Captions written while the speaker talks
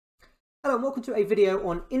Hello and welcome to a video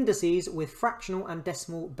on indices with fractional and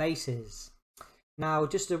decimal bases. Now,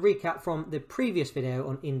 just to recap from the previous video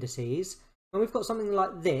on indices, when we've got something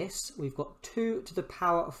like this, we've got 2 to the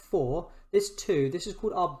power of 4. This is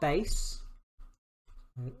called our base.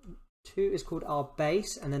 2 is called our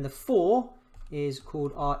base, and then the 4 is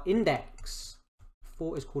called our index.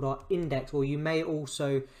 4 is called our index, or you may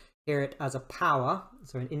also hear it as a power,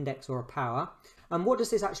 so an index or a power. And what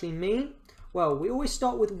does this actually mean? Well, we always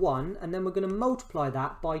start with 1 and then we're going to multiply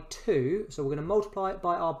that by 2. So we're going to multiply it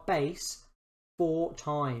by our base 4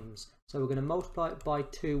 times. So we're going to multiply it by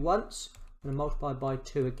 2 once, we're going to multiply by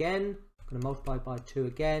 2 again, we're going to multiply by 2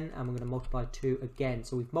 again, and we're going to multiply 2 again.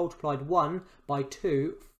 So we've multiplied 1 by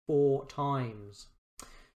 2 4 times.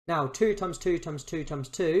 Now 2 times 2 times 2 times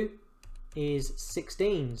 2 is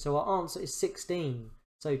 16. So our answer is 16.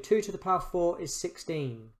 So 2 to the power 4 is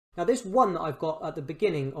 16. Now this 1 that I've got at the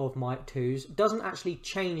beginning of my 2's doesn't actually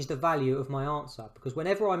change the value of my answer, because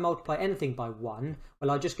whenever I multiply anything by 1,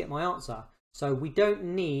 well, I just get my answer. So we don't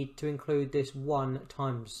need to include this 1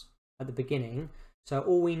 times at the beginning. So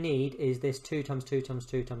all we need is this 2 times 2 times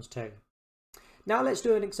 2 times 2. Now let's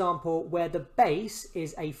do an example where the base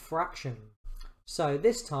is a fraction. So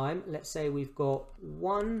this time, let's say we've got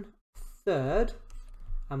 1/3,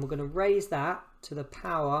 and we're going to raise that to the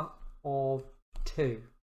power of 2.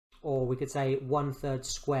 Or we could say 1/3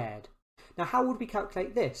 squared. Now how would we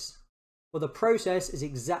calculate this? Well, the process is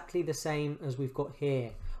exactly the same as we've got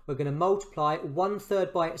here. We're going to multiply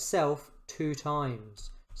 1/3 by itself 2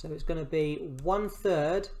 times. So it's going to be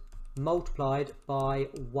 1/3 multiplied by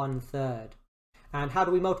 1/3. And how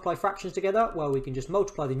do we multiply fractions together? Well, we can just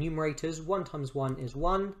multiply the numerators. 1 times 1 is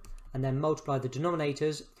 1. And then multiply the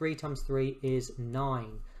denominators. 3 times 3 is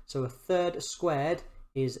 9. So 1/3 squared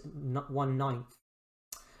is 1/9.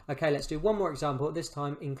 Okay, let's do one more example. This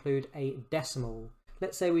time include a decimal.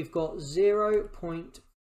 Let's say we've got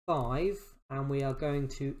 0.5 and we are going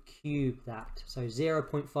to cube that. So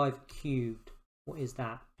 0.5 cubed. What is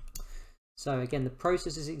that? So again, the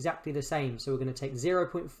process is exactly the same. So we're going to take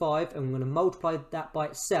 0.5 and we're going to multiply that by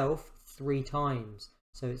itself 3 times.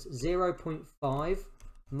 So it's 0.5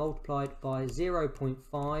 multiplied by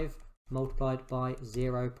 0.5 multiplied by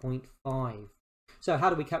 0.5. So how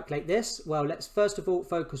do we calculate this? Well, let's first of all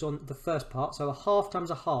focus on the first part. So a half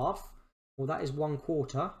times a half, well, that is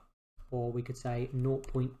 1/4, or we could say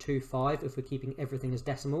 0.25 if we're keeping everything as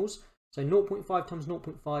decimals. So 0.5 times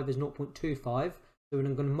 0.5 is 0.25. So we're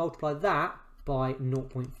going to multiply that by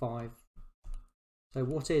 0.5. So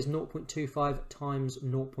what is 0.25 times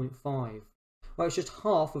 0.5? Well, it's just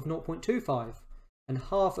half of 0.25, and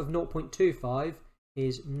half of 0.25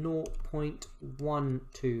 is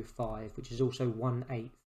 0.125, which is also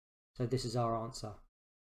 1/8. So this is our answer.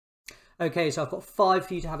 Okay, so I've got 5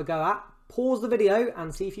 for you to have a go at. Pause the video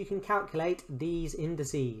and see if you can calculate these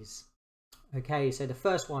indices. Okay, so the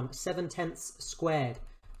first one, 7/10 squared.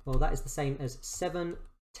 Well, that is the same as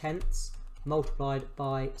 7/10 multiplied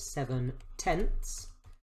by 7/10.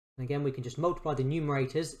 And again, we can just multiply the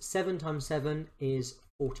numerators. 7 times 7 is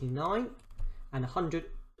 49, and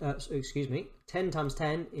 10 times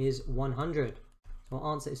 10 is 100. So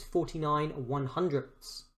our answer is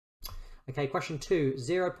 49/100ths. Okay, question 2,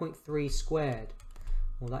 0.3 squared.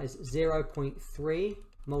 Well, that is 0.3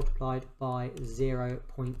 multiplied by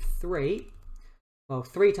 0.3. Well,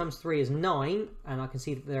 3 times 3 is 9, and I can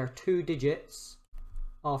see that there are 2 digits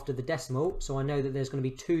after the decimal. So I know that there's going to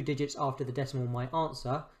be 2 digits after the decimal in my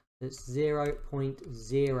answer. That's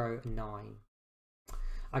 0.09.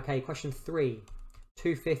 Okay, question 3.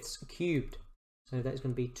 2/5 cubed. So that's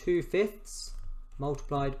going to be 2/5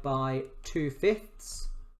 multiplied by 2/5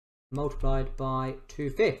 multiplied by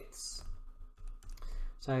 2/5.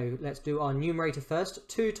 So let's do our numerator first.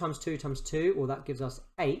 2 times 2 times 2, well, that gives us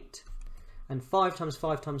 8. And 5 times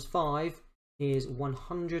 5 times 5 is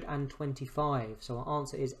 125. So our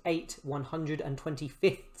answer is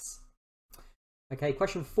 8/125ths. Okay,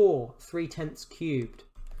 question 4, 3/10 cubed.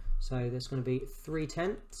 So there's going to be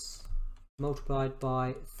 3/10 multiplied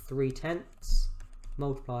by 3/10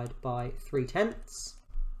 multiplied by 3/10.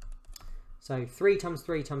 So 3 times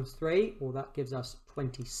 3 times 3, well, that gives us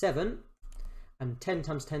 27. And 10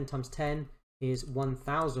 times 10 times 10 is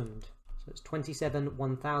 1000. So it's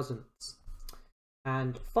 27/1000ths.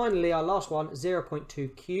 And finally, our last one, 0.2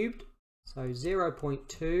 cubed. So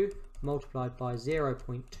 0.2 multiplied by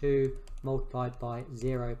 0.2 multiplied by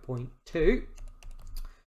 0.2.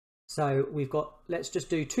 So we've got, let's just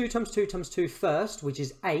do 2 times 2 times 2 first, which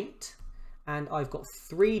is 8. And I've got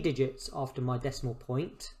 3 digits after my decimal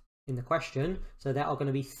point in the question. So there are going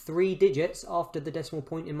to be 3 digits after the decimal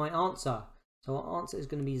point in my answer. So our answer is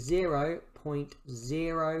going to be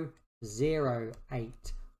 0.0 0,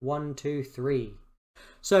 8, 1, 2, 3.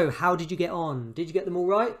 So how did you get on? Did you get them all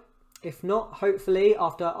right? If not, hopefully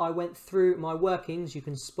after I went through my workings, you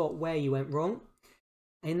can spot where you went wrong.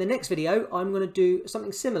 In the next video, I'm going to do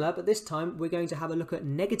something similar, but this time we're going to have a look at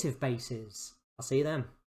negative bases. I'll see you then.